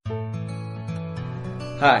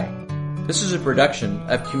Hi, this is a production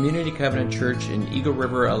of Community Covenant Church in Eagle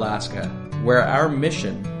River, Alaska, where our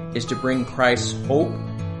mission is to bring Christ's hope,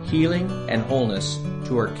 healing, and wholeness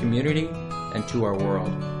to our community and to our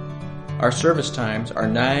world. Our service times are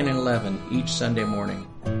 9 and 11 each Sunday morning.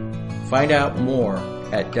 Find out more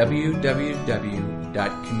at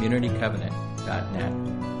www.communitycovenant.net.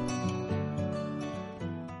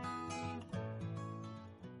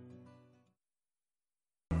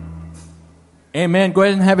 Amen. Go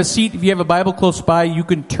ahead and have a seat. If you have a Bible close by, you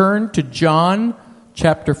can turn to John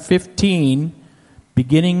chapter 15,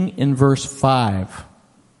 beginning in verse 5.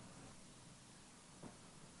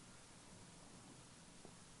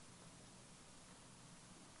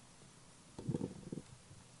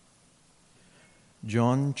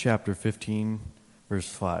 John chapter 15, verse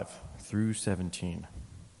 5 through 17.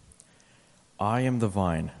 I am the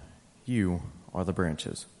vine, you are the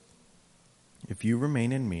branches. If you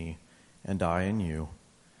remain in me, and I in you,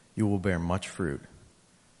 you will bear much fruit.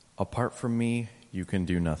 Apart from me, you can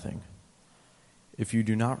do nothing. If you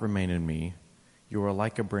do not remain in me, you are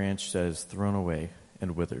like a branch that is thrown away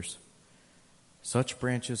and withers. Such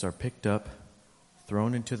branches are picked up,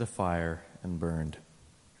 thrown into the fire, and burned.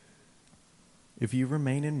 If you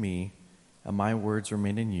remain in me, and my words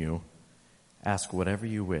remain in you, ask whatever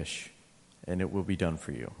you wish, and it will be done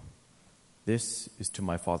for you. This is to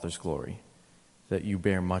my Father's glory, that you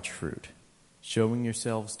bear much fruit, showing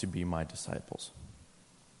yourselves to be my disciples.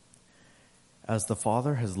 As the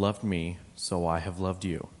Father has loved me, so I have loved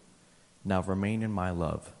you. Now remain in my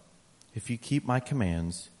love. If you keep my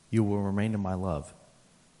commands, you will remain in my love,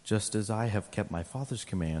 just as I have kept my Father's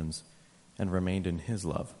commands and remained in his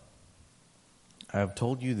love. I have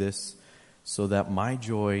told you this so that my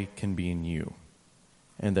joy can be in you,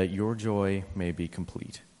 and that your joy may be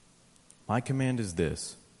complete. My command is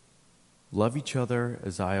this: love each other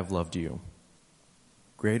as I have loved you.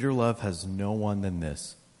 Greater love has no one than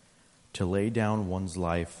this, to lay down one's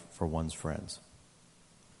life for one's friends.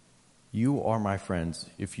 You are my friends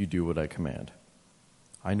if you do what I command.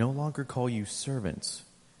 I no longer call you servants,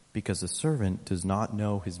 because a servant does not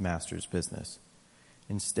know his master's business.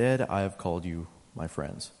 Instead, I have called you my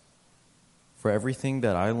friends. For everything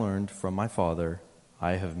that I learned from my Father,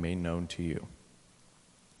 I have made known to you.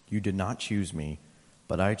 You did not choose me,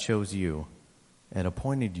 but I chose you and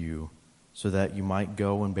appointed you so that you might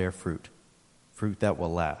go and bear fruit, fruit that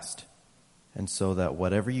will last, and so that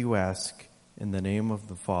whatever you ask in the name of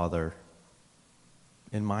the Father,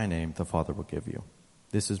 in my name, the Father will give you.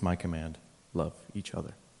 This is my command: love each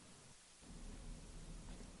other.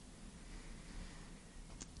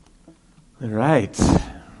 All right.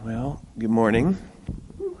 Well, good morning.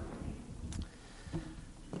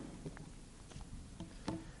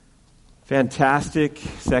 Fantastic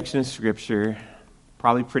section of Scripture.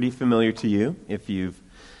 Probably pretty familiar to you if you've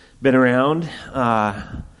been around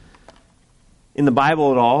in the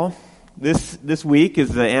Bible at all. This week is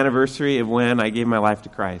the anniversary of when I gave my life to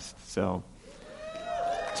Christ. So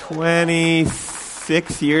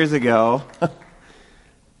 26 years ago,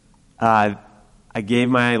 I gave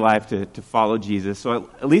my life to follow Jesus. So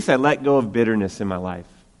at least I let go of bitterness in my life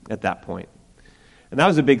at that point. And that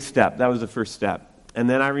was a big step. That was the first step. And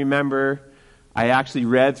then I remember I actually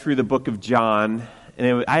read through the book of John.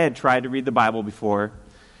 And I had tried to read the Bible before.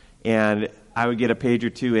 And I would get a page or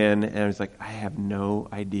two in. And I was like, I have no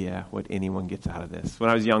idea what anyone gets out of this. When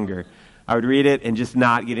I was younger, I would read it and just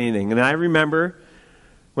not get anything. And I remember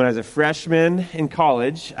when I was a freshman in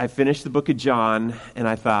college, I finished the book of John. And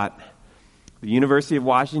I thought, the University of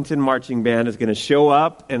Washington marching band is going to show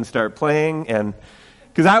up and start playing, and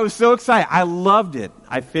because I was so excited. I loved it.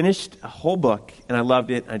 I finished a whole book, and I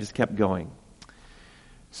loved it, and I just kept going.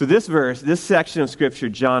 So this section of Scripture,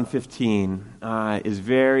 John 15, is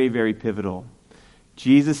very, very pivotal.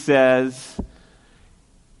 Jesus says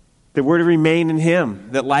that we're to remain in Him,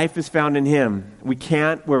 that life is found in Him.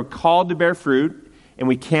 We're called to bear fruit, and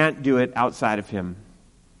we can't do it outside of Him.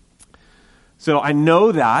 So I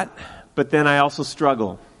know that, but then I also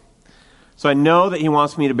struggle. So I know that He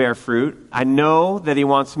wants me to bear fruit. I know that He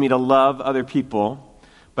wants me to love other people,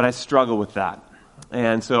 but I struggle with that.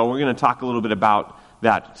 And so we're going to talk a little bit about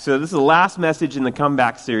that. So this is the last message in the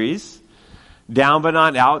comeback series, Down But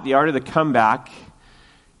Not Out, the art of the comeback.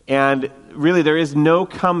 And really there is no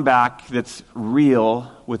comeback that's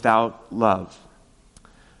real without love.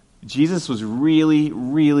 Jesus was really,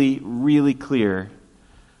 really, really clear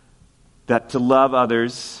that to love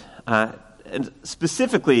others, and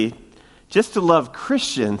specifically, just to love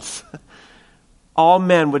Christians, all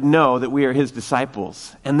men would know that we are His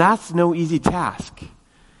disciples. And that's no easy task.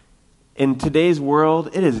 In today's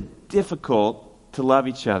world, it is difficult to love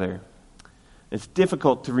each other. It's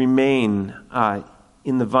difficult to remain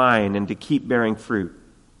in the vine and to keep bearing fruit.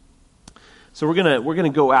 So we're gonna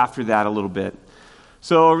go after that a little bit.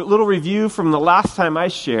 So a little review from the last time I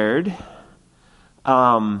shared.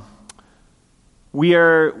 We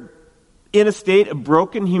are in a state of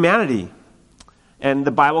broken humanity. And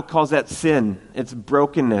the Bible calls that sin. It's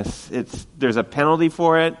brokenness. There's a penalty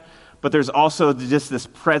for it, but there's also just this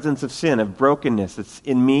presence of sin, of brokenness. It's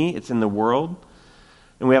in me, it's in the world.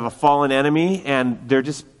 And we have a fallen enemy, and there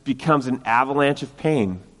just becomes an avalanche of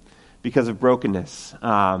pain because of brokenness.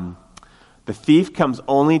 The thief comes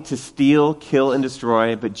only to steal, kill, and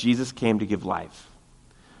destroy, but Jesus came to give life.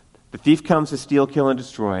 The thief comes to steal, kill, and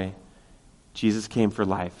destroy. Jesus came for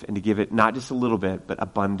life, and to give it not just a little bit, but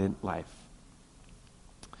abundant life.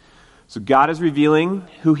 So God is revealing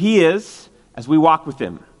who he is as we walk with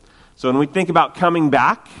him. So when we think about coming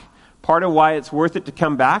back, part of why it's worth it to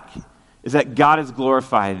come back is that God is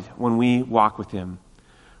glorified when we walk with him.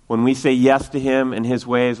 When we say yes to him and his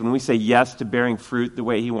ways, when we say yes to bearing fruit the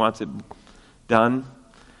way he wants it done.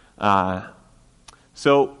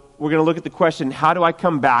 So we're going to look at the question, how do I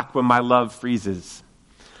come back when my love freezes?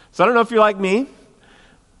 So I don't know if you're like me,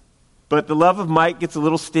 but the love of Mike gets a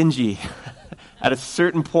little stingy at a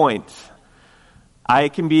certain point. I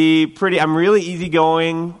can be I'm really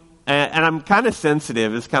easygoing, and I'm kind of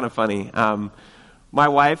sensitive. It's kind of funny. My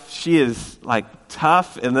wife, she is like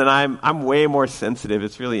tough, and then I'm way more sensitive.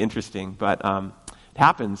 It's really interesting, but it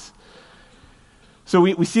happens. So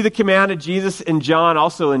we see the command of Jesus in John,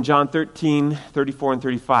 also in John 13, 34 and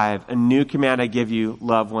 35. A new command I give you,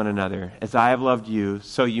 love one another. As I have loved you,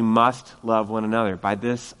 so you must love one another. By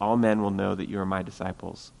this, all men will know that you are my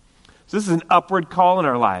disciples. So this is an upward call in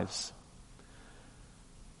our lives.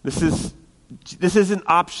 This isn't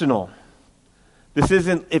optional. This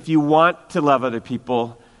isn't if you want to love other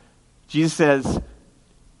people. Jesus says,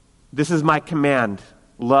 this is my command,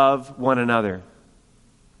 love one another.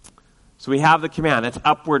 So we have the command. It's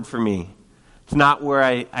upward for me. It's not where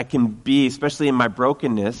I can be, especially in my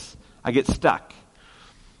brokenness. I get stuck.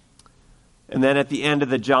 And then at the end of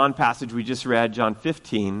the John passage we just read, John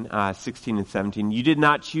 15, 16 and 17, you did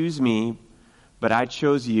not choose me, but I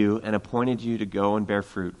chose you and appointed you to go and bear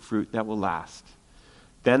fruit, fruit that will last.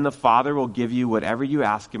 Then the Father will give you whatever you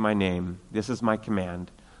ask in my name. This is my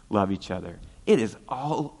command. Love each other. It is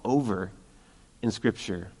all over in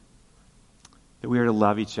Scripture that we are to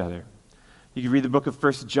love each other. You can read the book of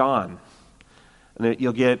 1 John, and then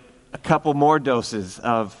you'll get a couple more doses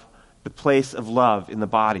of the place of love in the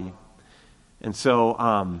body. And so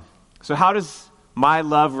how does my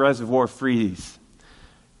love reservoir freeze?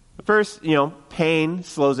 First, pain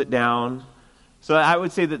slows it down. So I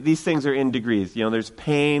would say that these things are in degrees. There's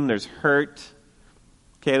pain, there's hurt.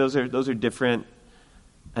 Okay, those are different.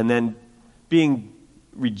 And then being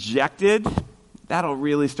rejected, that'll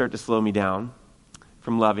really start to slow me down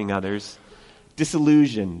from loving others.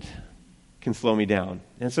 Disillusioned can slow me down.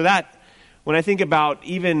 And so that, when I think about,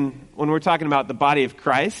 even when we're talking about the body of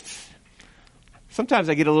Christ, sometimes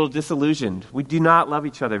I get a little disillusioned. We do not love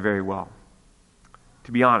each other very well,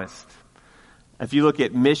 to be honest. If you look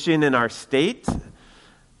at mission in our state,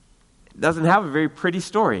 it doesn't have a very pretty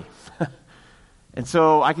story. And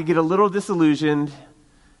so I could get a little disillusioned,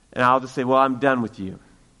 and I'll just say, well, I'm done with you.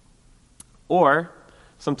 Or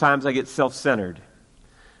sometimes I get self-centered,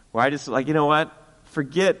 where I just like, you know what?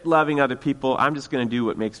 Forget loving other people. I'm just going to do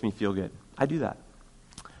what makes me feel good. I do that.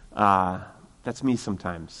 That's me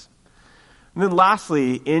sometimes. And then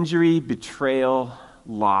lastly, injury, betrayal,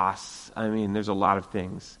 loss. I mean, there's a lot of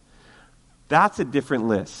things. That's a different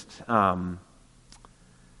list.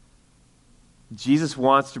 Jesus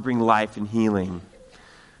wants to bring life and healing.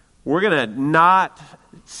 We're going to not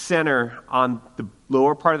center on the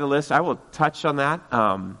lower part of the list. I will touch on that.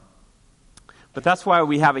 But that's why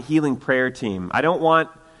we have a healing prayer team. I don't want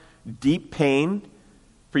deep pain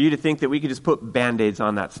for you to think that we could just put Band-Aids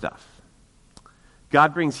on that stuff.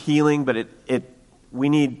 God brings healing, but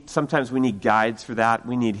sometimes we need guides for that.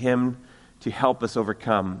 We need him to help us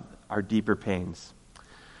overcome our deeper pains.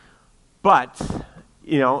 But,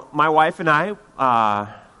 my wife and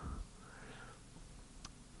I,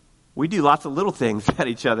 we do lots of little things at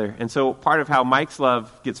each other. And so part of how Mike's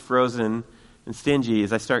love gets frozen and stingy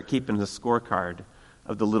is I start keeping the scorecard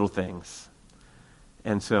of the little things.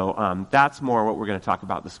 And so that's more what we're going to talk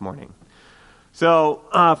about this morning. So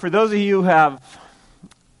for those of you who have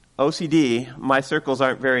OCD, my circles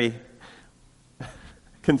aren't very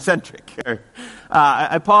concentric.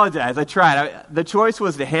 I apologize. I tried. The choice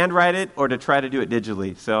was to handwrite it or to try to do it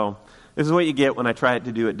digitally. So this is what you get when I try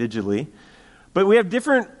to do it digitally. But we have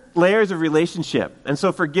different layers of relationship. And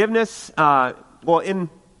so forgiveness, in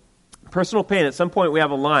Personal pain, at some point we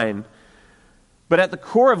have a line. But at the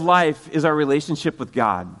core of life is our relationship with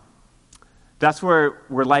God. That's where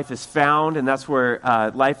life is found, and that's where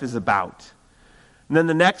life is about. And then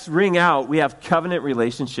the next ring out, we have covenant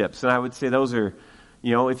relationships. And I would say those are,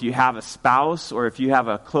 if you have a spouse or if you have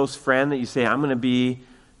a close friend that you say,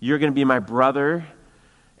 you're going to be my brother,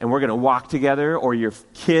 and we're going to walk together, or your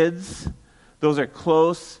kids. Those are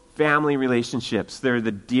close family relationships. They're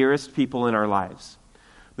the dearest people in our lives.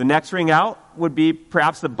 The next ring out would be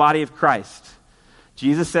perhaps the body of Christ.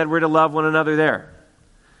 Jesus said we're to love one another there.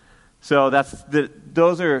 So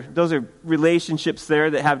those are relationships there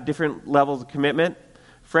that have different levels of commitment.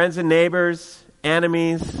 Friends and neighbors,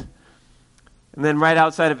 enemies, and then right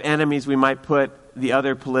outside of enemies we might put the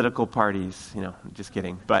other political parties. Just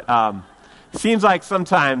kidding. But it seems like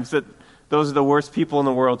sometimes that those are the worst people in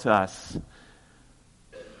the world to us.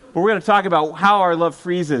 But we're going to talk about how our love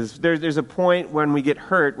freezes. There's a point when we get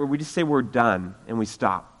hurt where we just say we're done and we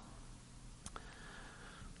stop.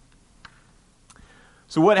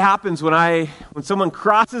 So what happens when someone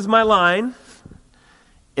crosses my line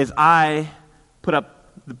is I put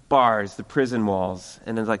up the bars, the prison walls,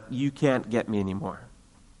 and it's like, you can't get me anymore.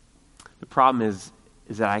 The problem is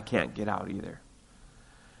that I can't get out either.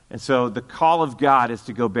 And so the call of God is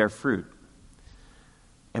to go bear fruit.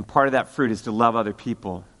 And part of that fruit is to love other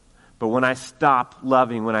people. But when I stop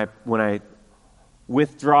loving, when I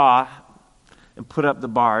withdraw and put up the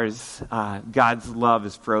bars, God's love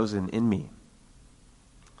is frozen in me.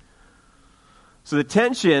 So the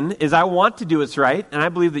tension is I want to do what's right, and I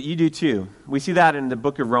believe that you do too. We see that in the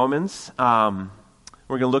book of Romans. We're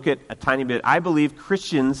going to look at a tiny bit. I believe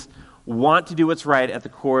Christians want to do what's right at the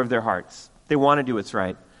core of their hearts. They want to do what's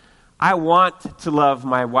right. I want to love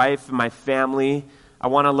my wife and my family. I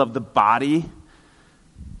want to love the body.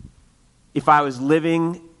 If I was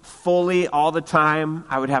living fully all the time,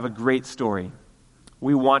 I would have a great story.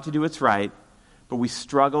 We want to do what's right, but we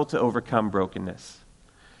struggle to overcome brokenness.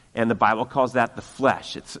 And the Bible calls that the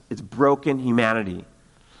flesh. It's broken humanity.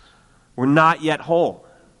 We're not yet whole.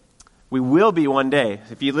 We will be one day.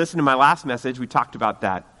 If you listen to my last message, we talked about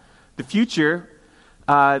that. The future,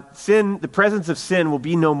 the presence of sin will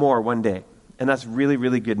be no more one day. And that's really,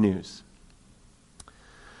 really good news.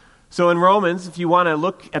 So in Romans, if you want to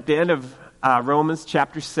look at the end of Romans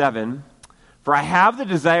chapter 7, for I have the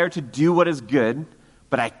desire to do what is good,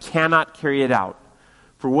 but I cannot carry it out.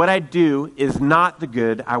 For what I do is not the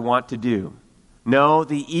good I want to do. No,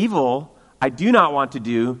 the evil I do not want to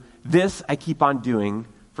do, this I keep on doing,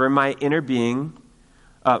 for in my inner being.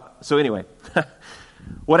 What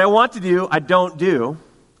I want to do, I don't do,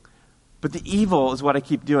 but the evil is what I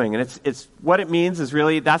keep doing. And it's what it means is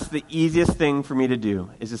really, that's the easiest thing for me to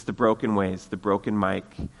do, is just the broken ways, the broken mic,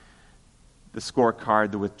 the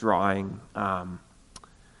scorecard, the withdrawing.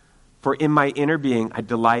 For in my inner being, I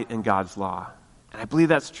delight in God's law. And I believe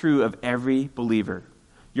that's true of every believer.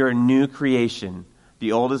 You're a new creation.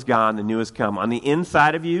 The old is gone, the new has come. On the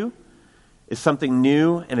inside of you is something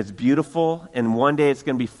new, and it's beautiful, and one day it's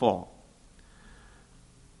going to be full.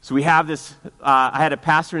 So we have this, I had a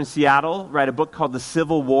pastor in Seattle write a book called The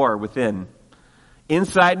Civil War Within.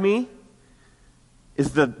 Inside me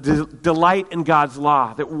is the delight in God's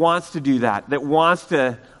law that wants to do that wants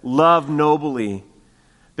to love nobly,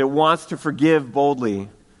 that wants to forgive boldly.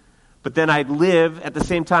 But then I live, at the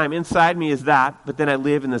same time, inside me is that, but then I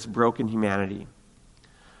live in this broken humanity.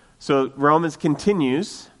 So Romans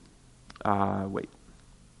continues, For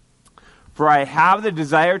I have the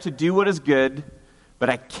desire to do what is good, but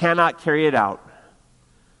I cannot carry it out.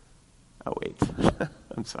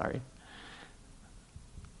 I'm sorry.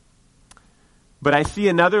 But I see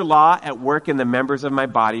another law at work in the members of my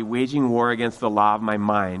body, waging war against the law of my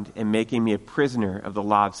mind and making me a prisoner of the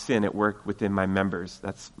law of sin at work within my members.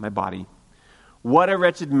 That's my body. What a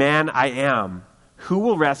wretched man I am. Who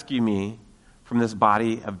will rescue me from this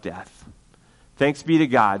body of death? Thanks be to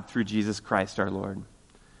God through Jesus Christ our Lord.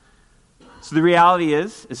 So the reality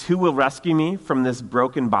is who will rescue me from this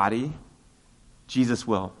broken body? Jesus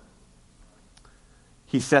will.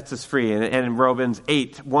 He sets us free. And in Romans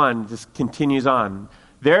 8:1, this continues on.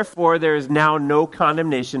 Therefore, there is now no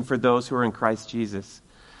condemnation for those who are in Christ Jesus.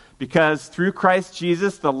 Because through Christ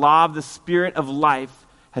Jesus, the law of the Spirit of life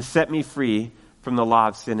has set me free from the law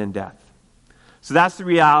of sin and death. So that's the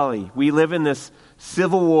reality. We live in this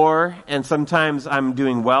civil war, and sometimes I'm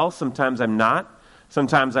doing well, sometimes I'm not.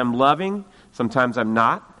 Sometimes I'm loving, sometimes I'm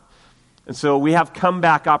not. And so we have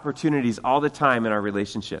comeback opportunities all the time in our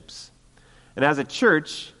relationships. And as a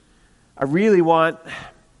church, we want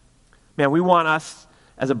us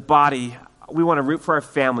as a body, we want to root for our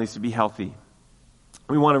families to be healthy.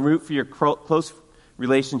 We want to root for your close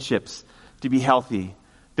relationships to be healthy,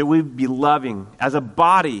 that we be loving. As a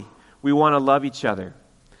body, we want to love each other.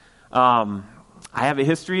 I have a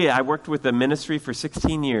history. I worked with a ministry for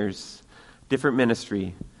 16 years, different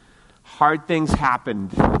ministry. Hard things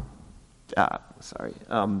happened.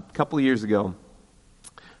 A couple of years ago.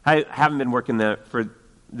 I haven't been working for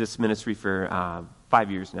this ministry for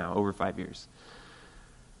 5 years now, over 5 years.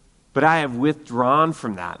 But I have withdrawn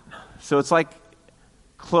from that. So it's like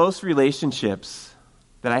close relationships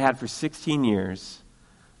that I had for 16 years,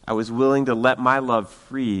 I was willing to let my love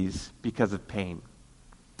freeze because of pain.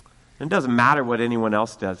 And it doesn't matter what anyone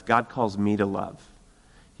else does. God calls me to love.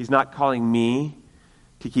 He's not calling me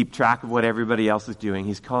to keep track of what everybody else is doing.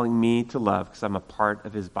 He's calling me to love because I'm a part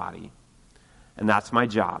of his body. And that's my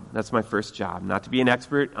job. That's my first job. Not to be an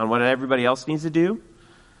expert on what everybody else needs to do.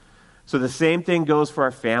 So the same thing goes for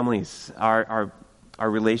our families, our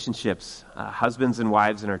relationships, husbands and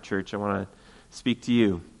wives in our church. I want to speak to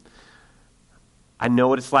you. I know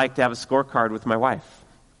what it's like to have a scorecard with my wife.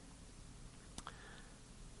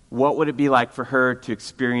 What would it be like for her to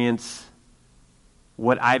experience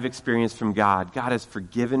what I've experienced from God? God has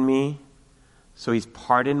forgiven me, so he's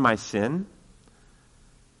pardoned my sin,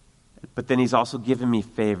 but then he's also given me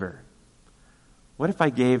favor. What if I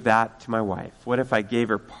gave that to my wife? What if I gave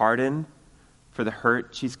her pardon for the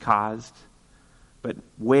hurt she's caused? But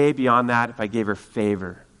way beyond that, if I gave her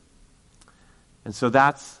favor. And so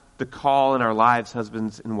that's the call in our lives,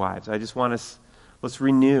 husbands and wives. I just want us, let's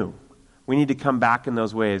renew. We need to come back in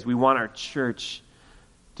those ways. We want our church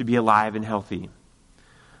to be alive and healthy.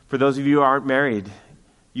 For those of you who aren't married,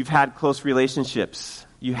 you've had close relationships.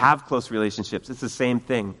 You have close relationships. It's the same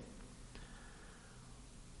thing.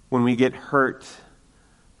 When we get hurt,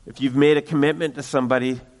 if you've made a commitment to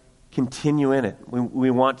somebody, continue in it.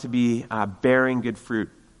 We want to be bearing good fruit.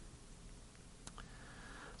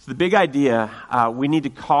 So the big idea, we need to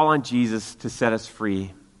call on Jesus to set us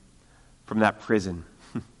free from that prison.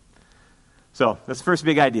 So that's the first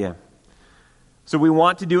big idea. So we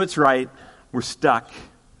want to do what's right. We're stuck.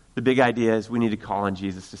 The big idea is we need to call on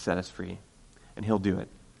Jesus to set us free. And he'll do it.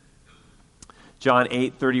 John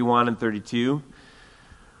 8:31 and 32.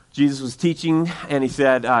 Jesus was teaching, and he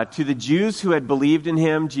said, to the Jews who had believed in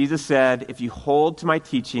him, Jesus said, if you hold to my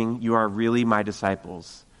teaching, you are really my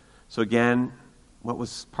disciples. So again, what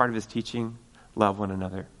was part of his teaching? Love one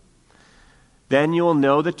another. Then you will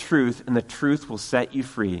know the truth, and the truth will set you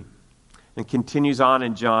free. And continues on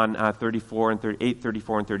in John 34 and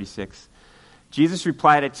 36. Jesus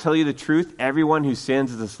replied, I tell you the truth, everyone who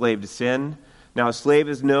sins is a slave to sin. Now a slave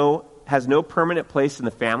has no permanent place in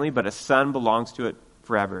the family, but a son belongs to it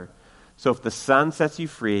forever. So if the Son sets you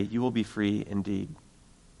free, you will be free indeed.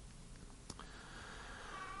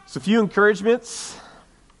 So a few encouragements.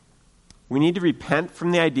 We need to repent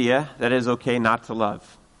from the idea that it is okay not to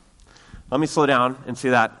love. Let me slow down and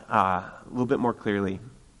say that a little bit more clearly.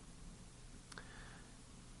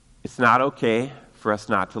 It's not okay for us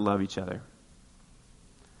not to love each other.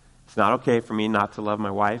 It's not okay for me not to love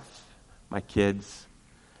my wife, my kids.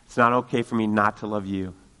 It's not okay for me not to love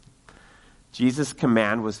you. Jesus'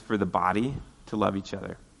 command was for the body to love each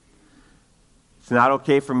other. It's not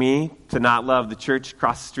okay for me to not love the church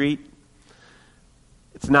across the street.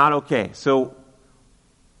 It's not okay. So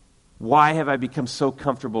why have I become so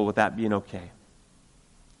comfortable with that being okay?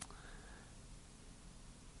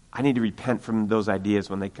 I need to repent from those ideas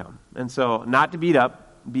when they come. And so not to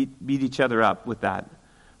beat each other up with that,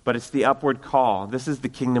 but it's the upward call. This is the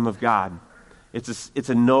kingdom of God. It's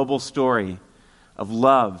a noble story of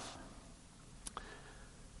love.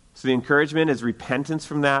 So the encouragement is repentance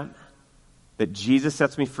from that Jesus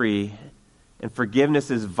sets me free, and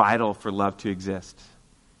forgiveness is vital for love to exist.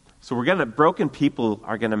 So broken people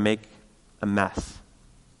are going to make a mess.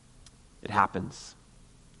 It happens.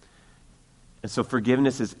 And so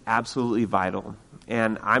forgiveness is absolutely vital.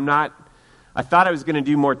 And I thought I was going to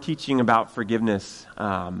do more teaching about forgiveness,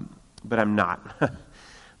 but I'm not.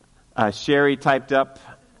 Sherry typed up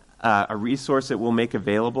a resource that we'll make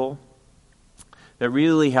available that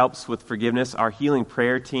really helps with forgiveness. Our healing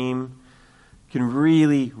prayer team can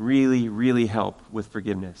really, really, really help with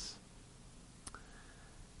forgiveness.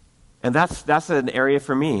 And that's an area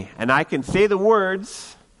for me. And I can say the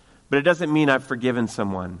words, but it doesn't mean I've forgiven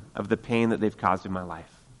someone of the pain that they've caused in my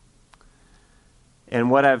life. And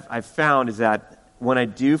what I've found is that when I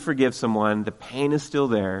do forgive someone, the pain is still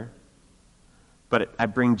there, but I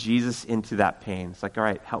bring Jesus into that pain. It's like, all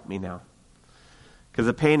right, help me now. Because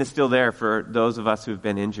the pain is still there for those of us who have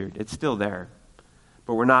been injured. It's still there.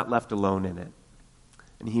 But we're not left alone in it.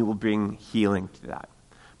 And he will bring healing to that.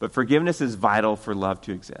 But forgiveness is vital for love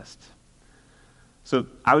to exist. So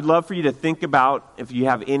I would love for you to think about if you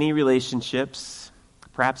have any relationships,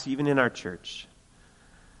 perhaps even in our church,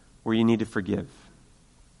 where you need to forgive.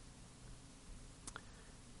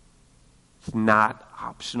 It's not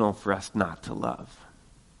optional for us not to love.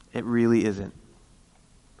 It really isn't.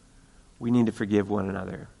 We need to forgive one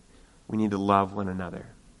another. We need to love one another.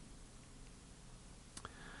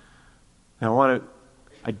 Now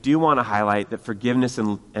I do want to highlight that forgiveness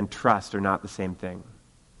and trust are not the same thing.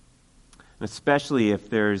 And especially if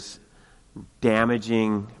there's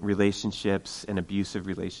damaging relationships and abusive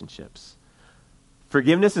relationships.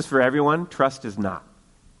 Forgiveness is for everyone, trust is not.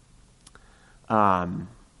 At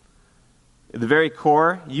the very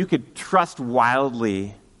core, you could trust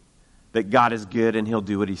wildly that God is good and he'll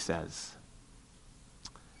do what he says.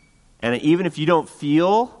 And even if you don't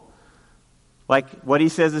feel like what he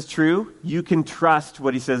says is true, you can trust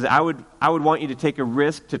what he says. I would want you to take a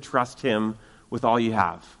risk to trust him with all you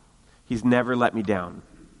have. He's never let me down.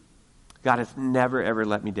 God has never, ever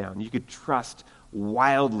let me down. You could trust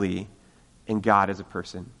wildly in God as a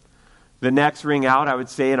person. The next ring out, I would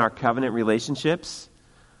say, in our covenant relationships,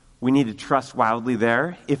 we need to trust wildly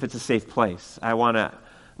there if it's a safe place. I'm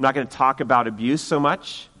not going to talk about abuse so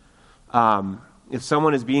much. If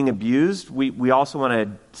someone is being abused, we also want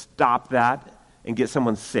to stop that and get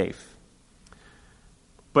someone safe.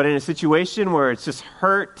 But in a situation where it's just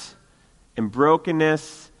hurt and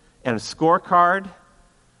brokenness and a scorecard,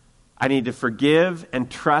 I need to forgive and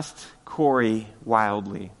trust Corey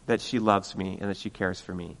wildly that she loves me and that she cares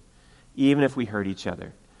for me, even if we hurt each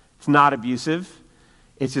other. It's not abusive.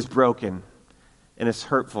 It's just broken and it's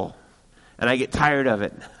hurtful. And I get tired of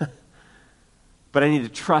it. But I need to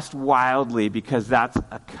trust wildly because that's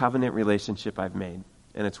a covenant relationship I've made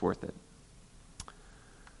and it's worth it.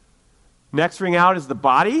 Next ring out is the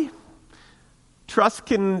body. Trust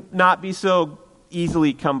can not be so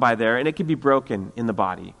easily come by there, and it can be broken in the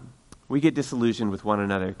body. We get disillusioned with one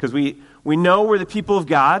another because we know we're the people of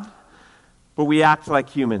God, but we act like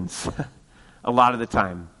humans a lot of the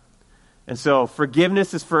time. And so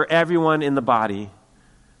forgiveness is for everyone in the body.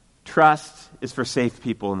 Trust is for safe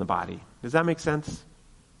people in the body. Does that make sense?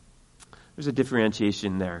 There's a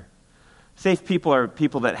differentiation there. Safe people are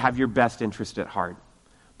people that have your best interest at heart.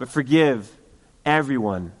 But forgive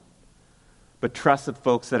everyone. But trust the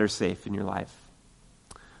folks that are safe in your life.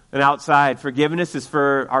 And outside, forgiveness is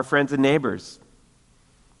for our friends and neighbors.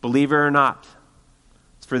 Believe it or not,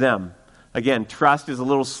 it's for them. Again, trust is a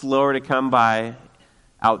little slower to come by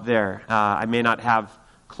out there. I may not have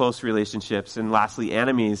close relationships. And lastly,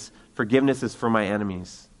 enemies. Forgiveness is for my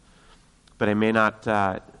enemies. But I may not,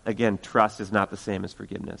 again, trust is not the same as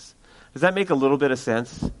forgiveness. Does that make a little bit of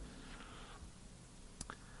sense?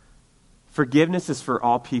 Forgiveness is for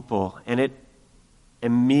all people, and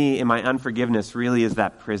me and my unforgiveness really is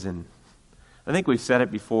that prison. I think we've said it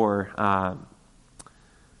before.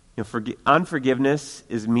 Unforgiveness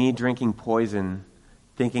is me drinking poison,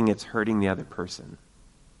 thinking it's hurting the other person.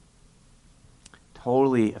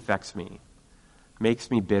 Totally affects me, makes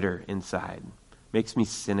me bitter inside, makes me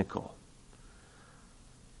cynical.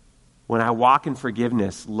 When I walk in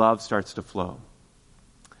forgiveness, love starts to flow.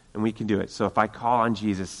 And we can do it. So if I call on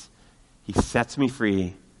Jesus, he sets me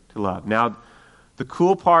free to love. Now, the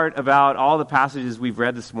cool part about all the passages we've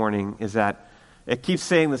read this morning is that it keeps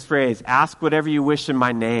saying this phrase, ask whatever you wish in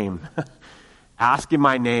my name. Ask in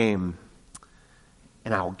my name,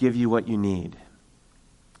 and I will give you what you need.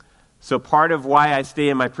 So part of why I stay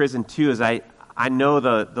in my prison too is I know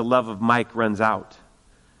the love of Mike runs out.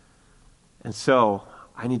 And so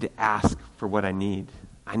I need to ask for what I need.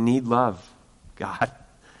 I need love, God.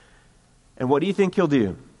 And what do you think he'll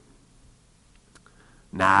do?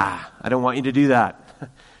 Nah, I don't want you to do that.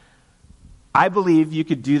 I believe you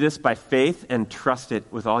could do this by faith and trust it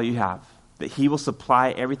with all you have, that he will supply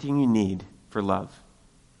everything you need for love.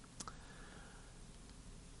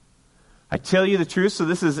 I tell you the truth, so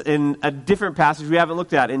this is in a different passage we haven't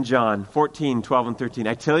looked at in John 14, 12, and 13.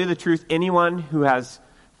 I tell you the truth, anyone who has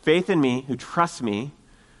faith in me, who trusts me,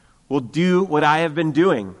 will do what I have been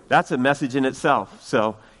doing. That's a message in itself.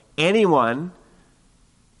 So anyone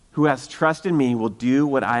who has trust in me will do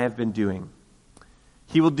what I have been doing.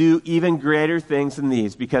 He will do even greater things than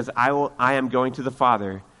these because I am going to the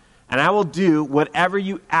Father, and I will do whatever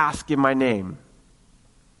you ask in my name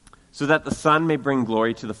so that the Son may bring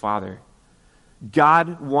glory to the Father.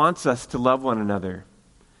 God wants us to love one another.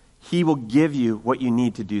 He will give you what you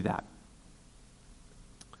need to do that.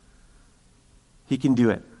 He can do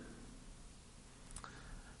it.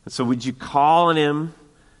 And so would you call on him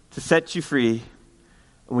to set you free?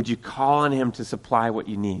 And would you call on him to supply what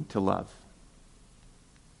you need to love?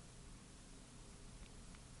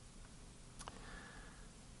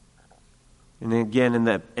 And then again, in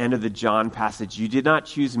the end of the John passage, you did not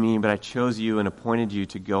choose me, but I chose you and appointed you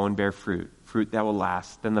to go and bear fruit, fruit that will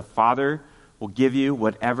last. Then the Father will give you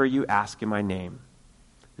whatever you ask in my name.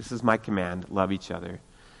 This is my command, love each other.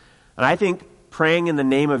 And I think praying in the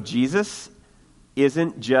name of Jesus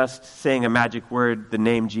isn't just saying a magic word, the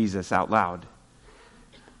name Jesus, out loud.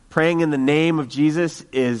 Praying in the name of Jesus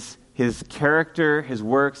is his character, his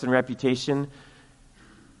works, and reputation.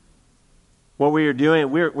 What we are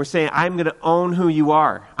doing, we're saying, I'm going to own who you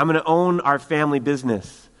are. I'm going to own our family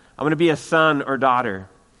business. I'm going to be a son or daughter.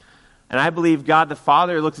 And I believe God the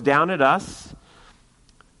Father looks down at us.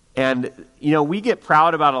 And, we get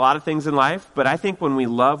proud about a lot of things in life, but I think when we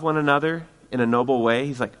love one another in a noble way,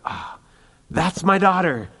 he's like, that's my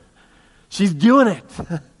daughter. She's doing it.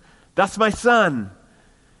 That's my son.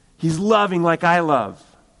 He's loving like I love.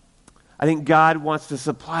 I think God wants to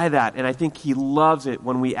supply that, and I think he loves it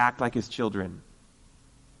when we act like his children.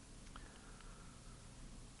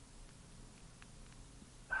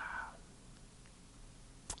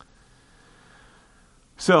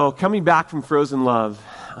 So, coming back from frozen love,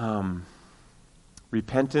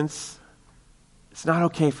 repentance, it's not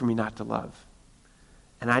okay for me not to love.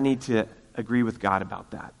 And I need to agree with God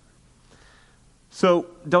about that. So,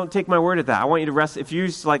 don't take my word at that. I want you to rest. If you're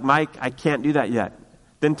just like, Mike, I can't do that yet,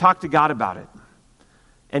 then talk to God about it.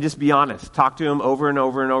 And just be honest. Talk to him over and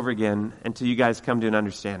over and over again until you guys come to an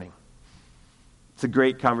understanding. It's a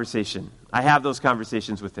great conversation. I have those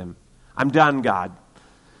conversations with him. I'm done, God.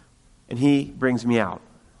 And he brings me out.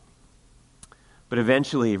 But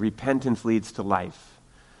eventually, repentance leads to life.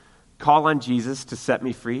 Call on Jesus to set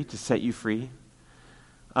me free, to set you free.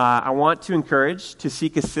 I want to encourage to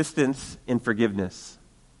seek assistance in forgiveness.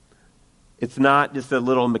 It's not just a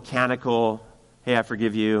little mechanical, hey, I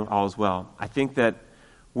forgive you, all is well. I think that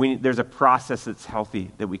there's a process that's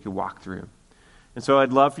healthy that we could walk through. And so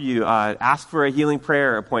I'd love for you, ask for a healing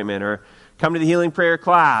prayer appointment or come to the healing prayer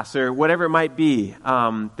class or whatever it might be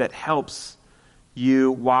that helps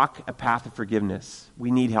you walk a path of forgiveness.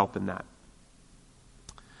 We need help in that.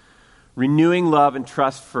 Renewing love and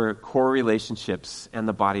trust for core relationships and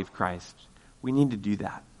the body of Christ. We need to do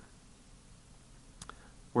that.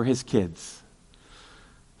 We're his kids.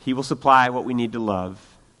 He will supply what we need to love.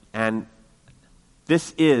 And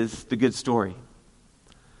this is the good story.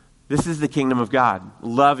 This is the kingdom of God.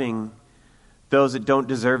 Loving those that don't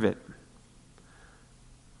deserve it.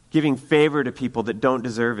 Giving favor to people that don't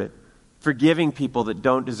deserve it. Forgiving people that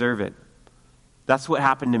don't deserve it. That's what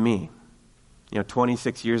happened to me,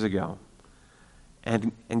 26 years ago.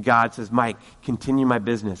 And God says, Mike, continue my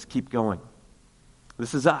business. Keep going.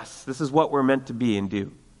 This is us. This is what we're meant to be and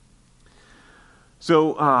do.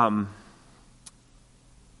 So,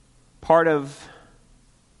 part of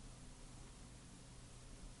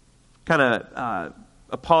kind of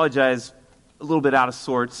apologize a little bit out of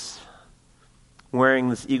sorts, wearing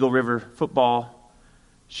this Eagle River football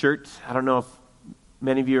shirt. I don't know if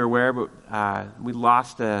many of you are aware, but we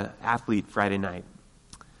lost an athlete Friday night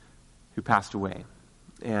who passed away.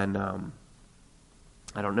 And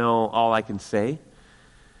I don't know, all I can say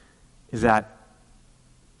is that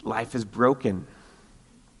life is broken.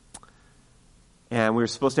 And we were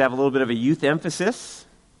supposed to have a little bit of a youth emphasis.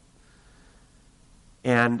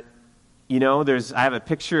 And, I have a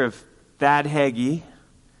picture of Thad Hagee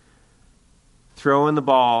throwing the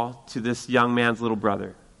ball to this young man's little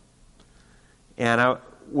brother. And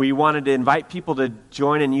we wanted to invite people to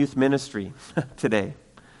join in youth ministry today.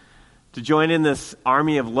 To join in this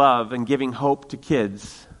army of love and giving hope to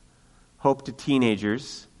kids, hope to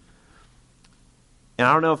teenagers. And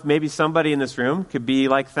I don't know if maybe somebody in this room could be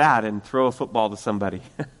like Thad and throw a football to somebody.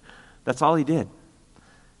 That's all he did.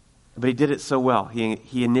 But he did it so well.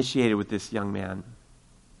 He initiated with this young man.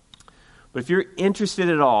 But if you're interested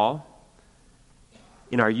at all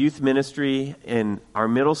in our youth ministry, and our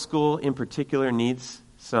middle school in particular needs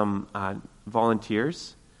some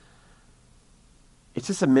volunteers, it's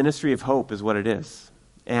just a ministry of hope is what it is.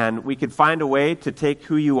 And we could find a way to take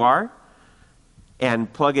who you are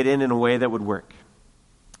and plug it in a way that would work.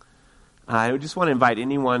 I just want to invite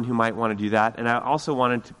anyone who might want to do that. And I also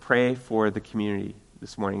wanted to pray for the community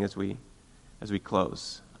this morning as we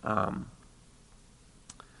close.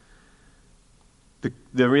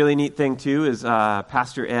 The really neat thing, too, is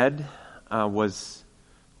Pastor Ed was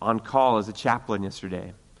on call as a chaplain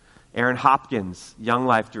yesterday. Aaron Hopkins, Young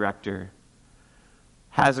Life Director,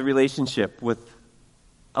 has a relationship with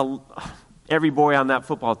every boy on that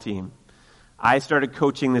football team. I started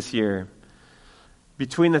coaching this year.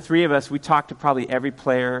 Between the three of us, we talked to probably every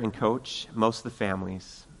player and coach, most of the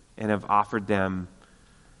families, and have offered them,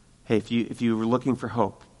 hey, if you were looking for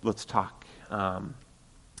hope, let's talk.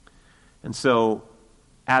 And so,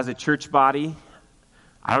 as a church body,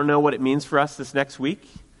 I don't know what it means for us this next week,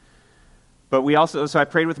 but so I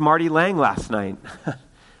prayed with Marty Lang last night.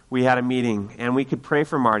 We had a meeting, and we could pray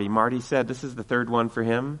for Marty. Marty said this is the third one for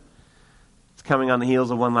him. It's coming on the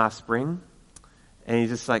heels of one last spring. And he's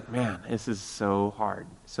just like, man, this is so hard.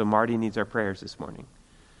 So Marty needs our prayers this morning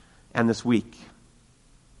and this week.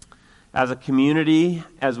 As a community,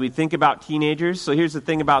 as we think about teenagers, so here's the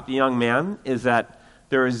thing about the young man, is that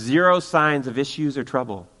there are 0 signs of issues or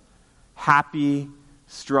trouble. Happy,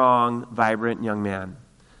 strong, vibrant young man.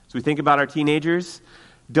 So we think about our teenagers,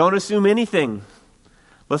 don't assume anything.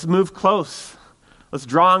 Let's move close. Let's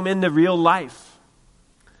draw them into real life.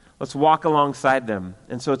 Let's walk alongside them.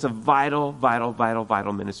 And so it's a vital, vital, vital,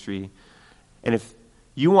 vital ministry. And if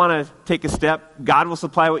you want to take a step, God will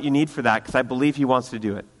supply what you need for that, because I believe he wants to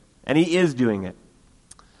do it. And he is doing it.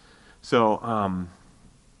 So,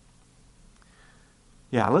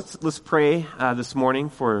 let's pray this morning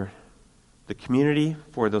for the community,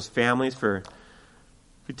 for those families, if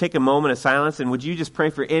we take a moment of silence, and would you just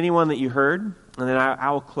pray for anyone that you heard? And then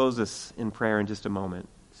I will close this in prayer in just a moment.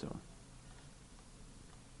 So.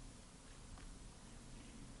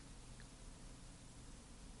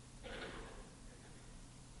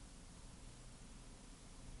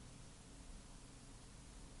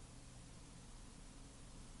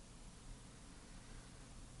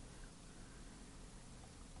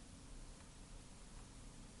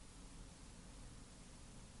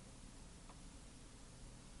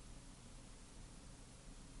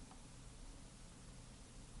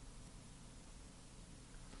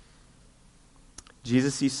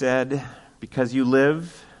 Jesus, you said, because you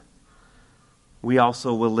live, we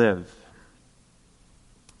also will live.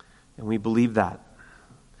 And we believe that.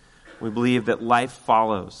 We believe that life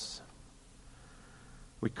follows.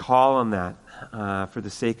 We call on that for the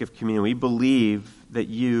sake of community. We believe that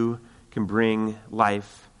you can bring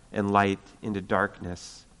life and light into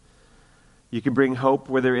darkness. You can bring hope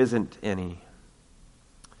where there isn't any.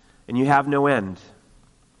 And you have no end.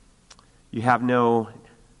 You have no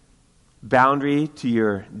boundary to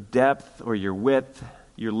your depth or your width.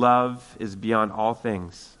 Your love is beyond all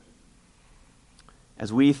things.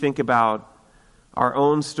 As we think about our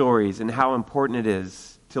own stories and how important it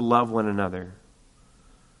is to love one another,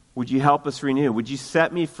 would you help us renew? Would you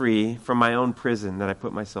set me free from my own prison that I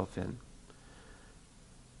put myself in?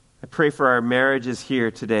 I pray for our marriages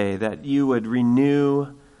here today, that you would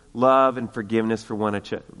renew love and forgiveness for one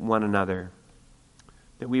another,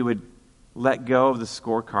 that we would let go of the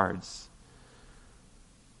scorecards.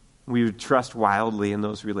 We would trust wildly in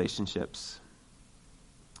those relationships.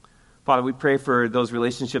 Father, we pray for those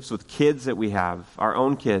relationships with kids that we have, our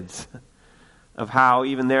own kids, of how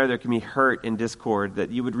even there can be hurt and discord,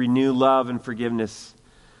 that you would renew love and forgiveness,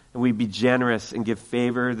 and we'd be generous and give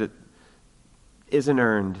favor that isn't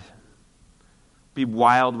earned. Be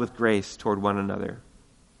wild with grace toward one another.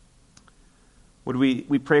 Would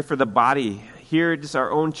we pray for the body here, just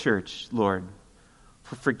our own church, Lord,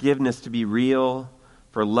 for forgiveness to be real,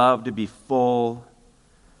 for love to be full,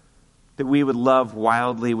 that we would love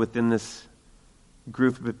wildly within this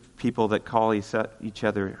group of people that call each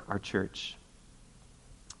other our church.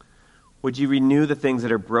 Would you renew the things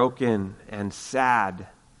that are broken and sad?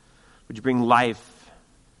 Would you bring life?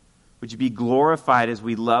 Would you be glorified as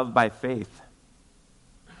we love by faith?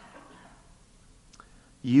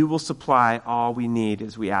 You will supply all we need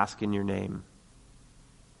as we ask in your name.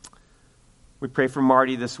 We pray for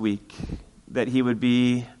Marty this week, that he would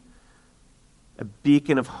be a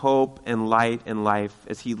beacon of hope and light and life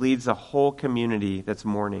as he leads a whole community that's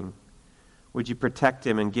mourning. Would you protect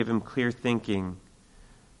him and give him clear thinking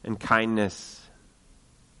and kindness?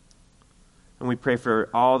 And we pray for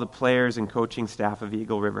all the players and coaching staff of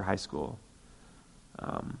Eagle River High School.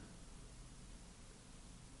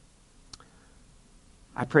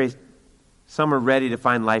 I pray some are ready to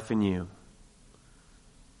find life in you,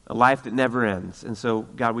 a life that never ends. And so,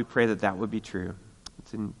 God, we pray that would be true.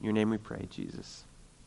 It's in your name we pray, Jesus.